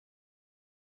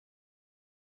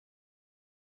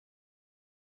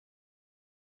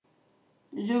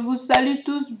Je vous salue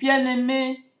tous,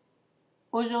 bien-aimés.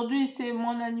 Aujourd'hui, c'est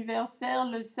mon anniversaire,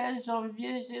 le 16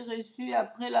 janvier. J'ai reçu,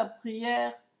 après la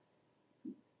prière,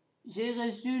 j'ai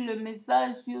reçu le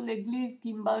message sur l'église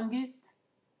Kimbangiste.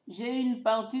 J'ai une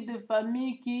partie de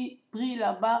famille qui prie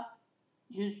là-bas.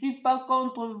 Je ne suis pas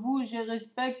contre vous, je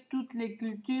respecte toutes les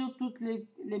cultures, toutes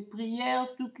les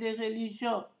prières, toutes les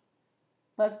religions.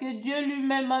 Parce que Dieu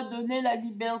lui-même a donné la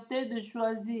liberté de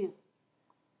choisir.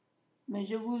 Mais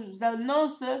je vous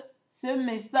annonce ce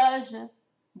message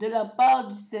de la part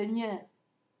du Seigneur.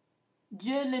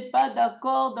 Dieu n'est pas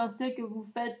d'accord dans ce que vous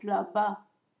faites là-bas.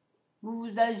 Vous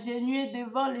vous agenouillez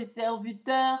devant les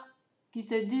serviteurs qui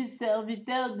se disent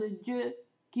serviteurs de Dieu,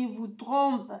 qui vous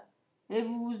trompent, et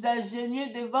vous vous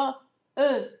agenouillez devant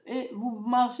eux, et vous ne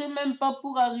marchez même pas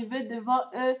pour arriver devant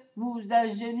eux, vous vous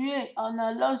agenouillez en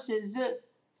allant chez eux.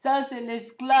 Ça, c'est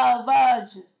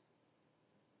l'esclavage.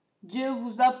 Dieu ne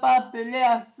vous a pas appelé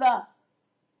à ça.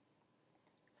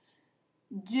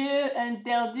 Dieu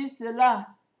interdit cela.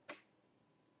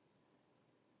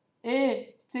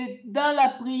 Et c'est dans la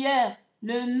prière,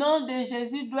 le nom de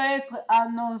Jésus doit être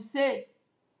annoncé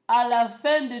à la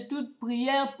fin de toute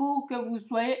prière pour que vous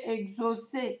soyez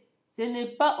exaucés. Ce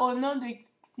n'est pas au nom de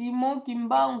Simon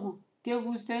Kimbangu que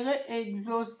vous serez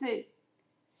exaucés.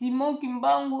 Simon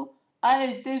Kimbangu a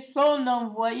été son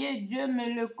envoyé, Dieu me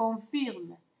le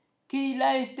confirme, qu'il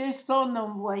a été son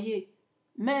envoyé.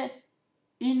 Mais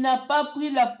il n'a pas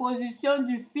pris la position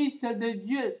du Fils de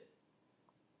Dieu.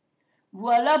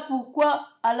 Voilà pourquoi,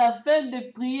 à la fin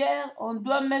de prière, on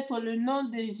doit mettre le nom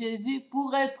de Jésus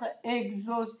pour être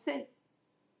exaucé.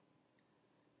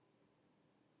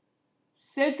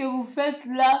 Ce que vous faites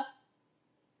là,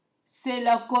 c'est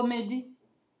la comédie.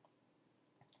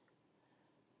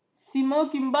 Simon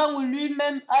Kimbangu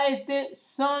lui-même a été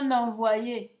son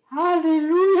envoyé.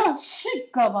 Alléluia!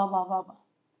 Shika baba baba.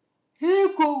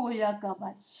 Eko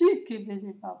yakaba shike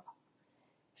bele baba.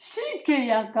 Shike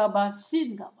yakaba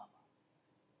shinda baba.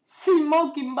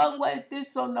 Simon Kimbangu a été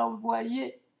son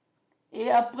envoyé.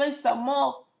 Et après sa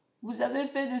mort, vous avez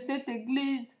fait de cette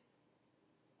église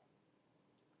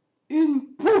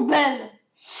une poubelle.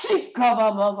 Shika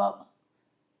baba baba.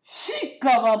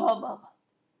 Shika baba baba.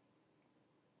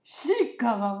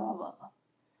 Shika baba baba.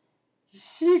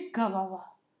 Shika baba.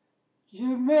 Je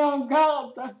mets en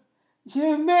garde.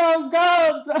 Je mets en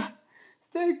garde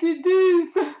ceux qui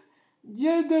disent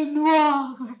Dieu de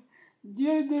noir.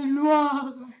 Dieu de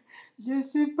noir. Je ne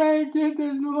suis pas un Dieu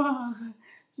de noir.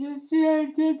 Je suis un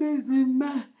Dieu des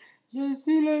humains. Je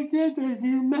suis le Dieu des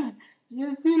humains.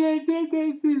 Je suis le Dieu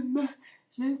des humains.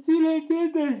 Je suis le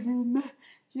Dieu des humains.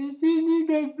 Je suis ni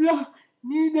des blancs,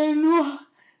 ni des noirs,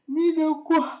 ni de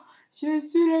quoi. Je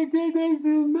suis le Dieu des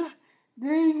humains.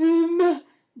 Des humains.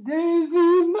 Des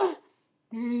humains.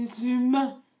 Des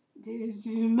humains. Des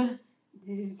humains.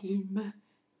 Des humains.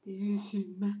 Des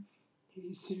humains.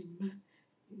 Des humains.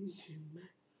 Des humains.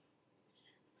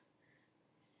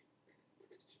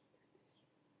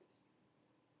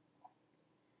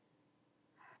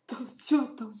 Attention,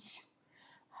 attention,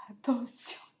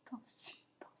 attention, attention,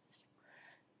 attention.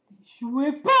 Ne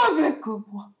jouez pas avec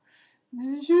moi.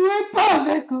 Ne jouez pas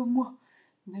avec moi.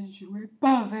 Ne jouez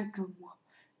pas avec moi.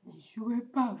 Ne jouez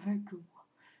pas avec moi.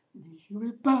 Ne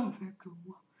jouez pas avec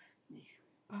moi. Ne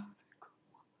jouez pas avec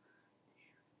moi. Ne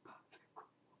jouez pas avec moi.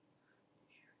 Ne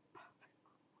jouez pas avec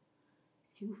moi.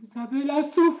 Si vous avez la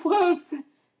souffrance,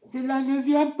 cela ne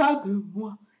vient pas de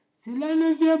moi. Cela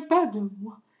ne vient pas de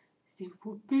moi. C'est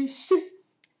vos péchés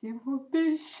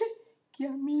qui a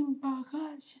mis une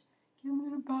barrage, le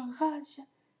barrage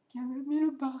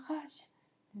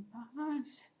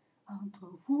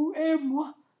entre vous et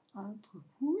moi, entre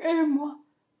vous et moi,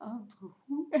 entre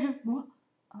vous et moi,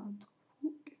 entre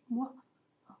vous et moi,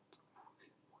 entre vous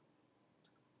et moi.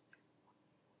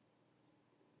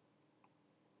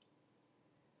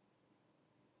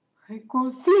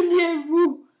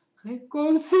 Réconciliez-vous avec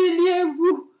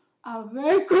moi,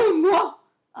 avec moi,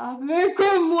 avec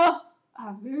moi,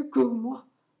 avec moi,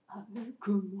 avec moi, avec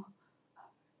moi.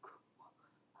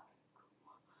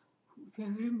 Vous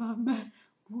verrez ma main,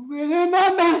 vous verrez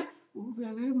ma main, vous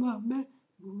verrez ma main,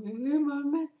 vous verrez ma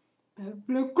main.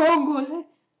 Peuple congolais,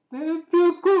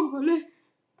 peuple congolais,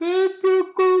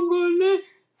 peuple congolais.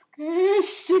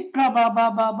 Shika baba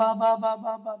baba baba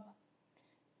baba.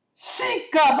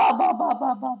 Shika baba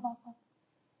baba baba.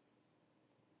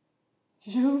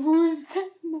 Je vous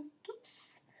aime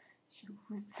tous. Je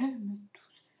vous aime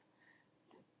tous.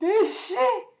 Le péché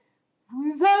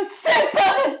vous a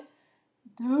séparés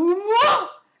de moi.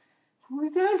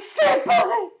 Vous a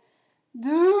séparés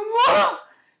de moi.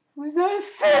 Vous a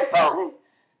séparés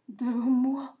de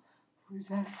moi. Vous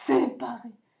nous a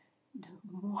séparés de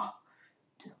moi,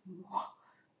 le Créateur,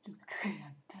 le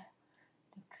Créateur,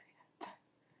 le Créateur,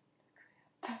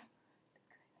 le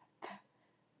Créateur.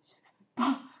 Je ne veux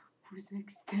pas vous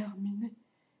exterminer.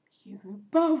 Je ne veux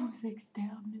pas vous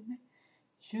exterminer.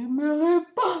 Je me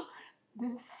repens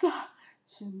de ça.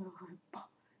 Je me repens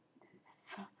de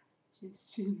ça. Je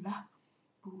suis là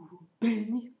pour vous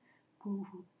bénir, pour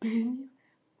vous bénir,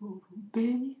 pour vous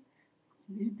bénir,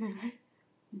 vous libérer,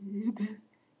 vous libérer,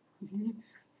 vous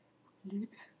libérer, vous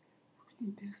libérer, vous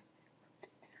libérer.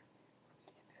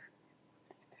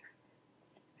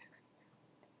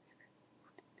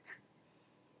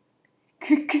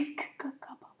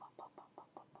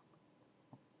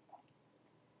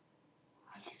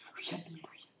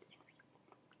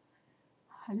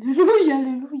 Alléluia, alléluia,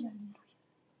 alléluia.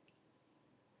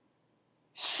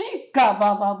 Chica,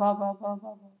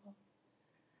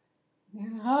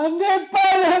 ne rendez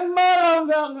pas le mal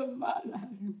envers le mal.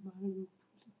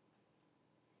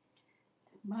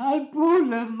 Le mal pour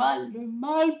le mal, le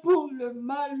mal pour le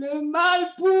mal, le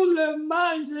mal pour le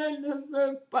mal, je ne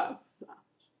veux pas ça.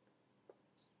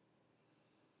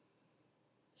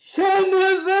 Je ne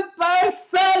veux pas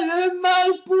ça, le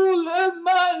mal pour le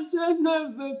mal, je ne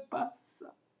veux pas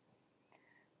ça.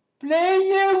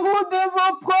 Plaignez-vous de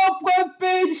vos propres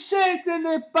péchés, ce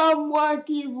n'est pas moi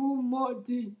qui vous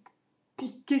maudis.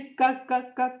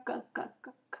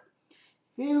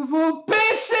 C'est vos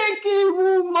péchés qui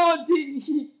vous maudissent.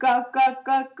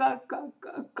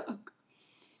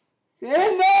 Ce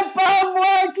n'est pas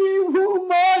moi qui vous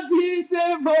maudis,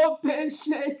 c'est vos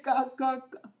péchés.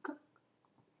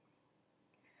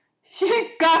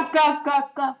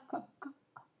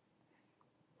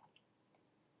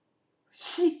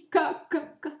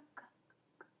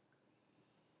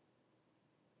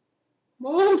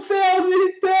 Mon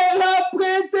serviteur a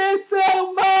prêté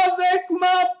serment avec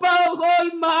ma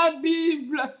parole, ma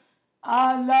Bible.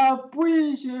 À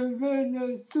l'appui, je veux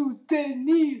le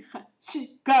soutenir.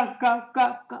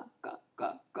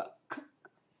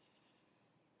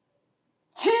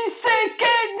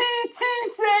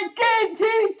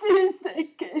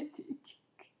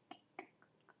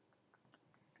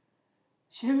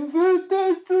 Je veux te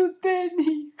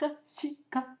soutenir.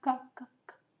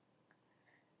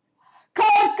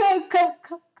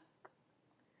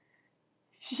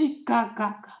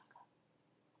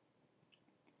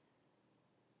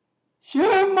 Je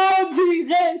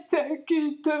maudirai ceux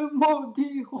qui te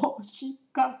maudiront. Je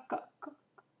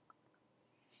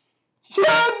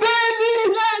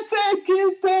bénirai ceux qui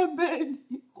te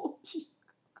béniront.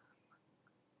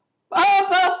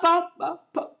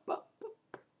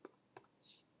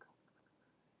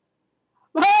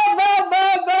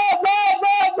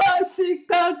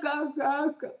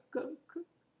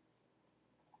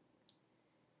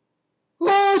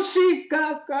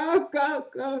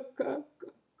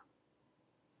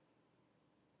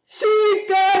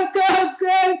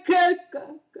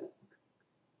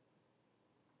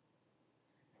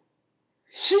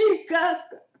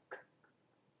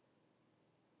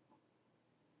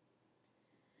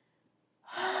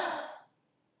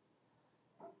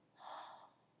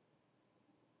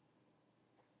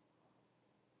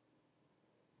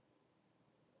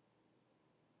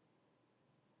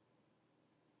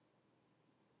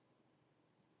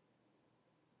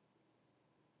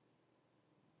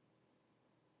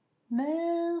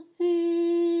 Merci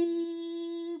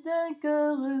d'un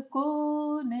cœur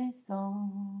reconnaissant.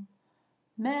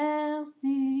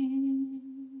 Merci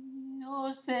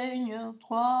au Seigneur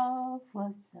 3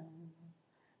 fois saint.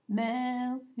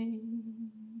 Merci,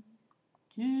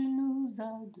 tu nous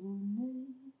as donné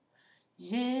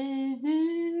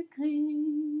Jésus-Christ,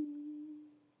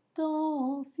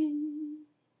 ton Fils.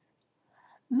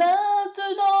 Maintenant,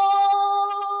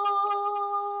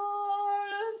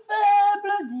 le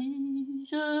faible dit,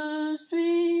 je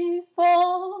suis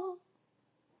fort.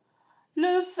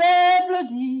 Le faible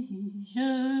dit,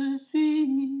 je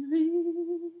suis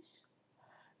riche.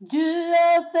 Dieu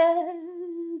a fait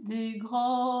des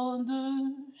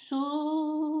grandes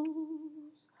choses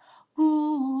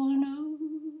pour nous.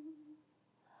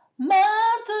 Maintenant,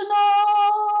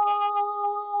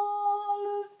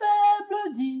 le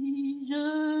faible dit,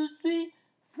 je suis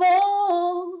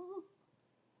fort.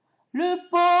 Le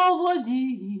pauvre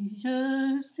dit,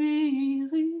 je suis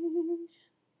riche.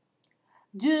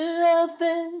 Dieu a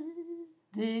fait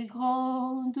des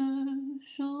grandes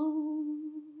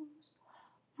choses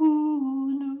pour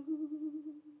nous.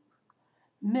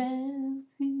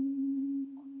 Merci.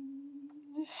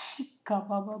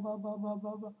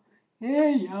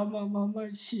 Hey, ya mama,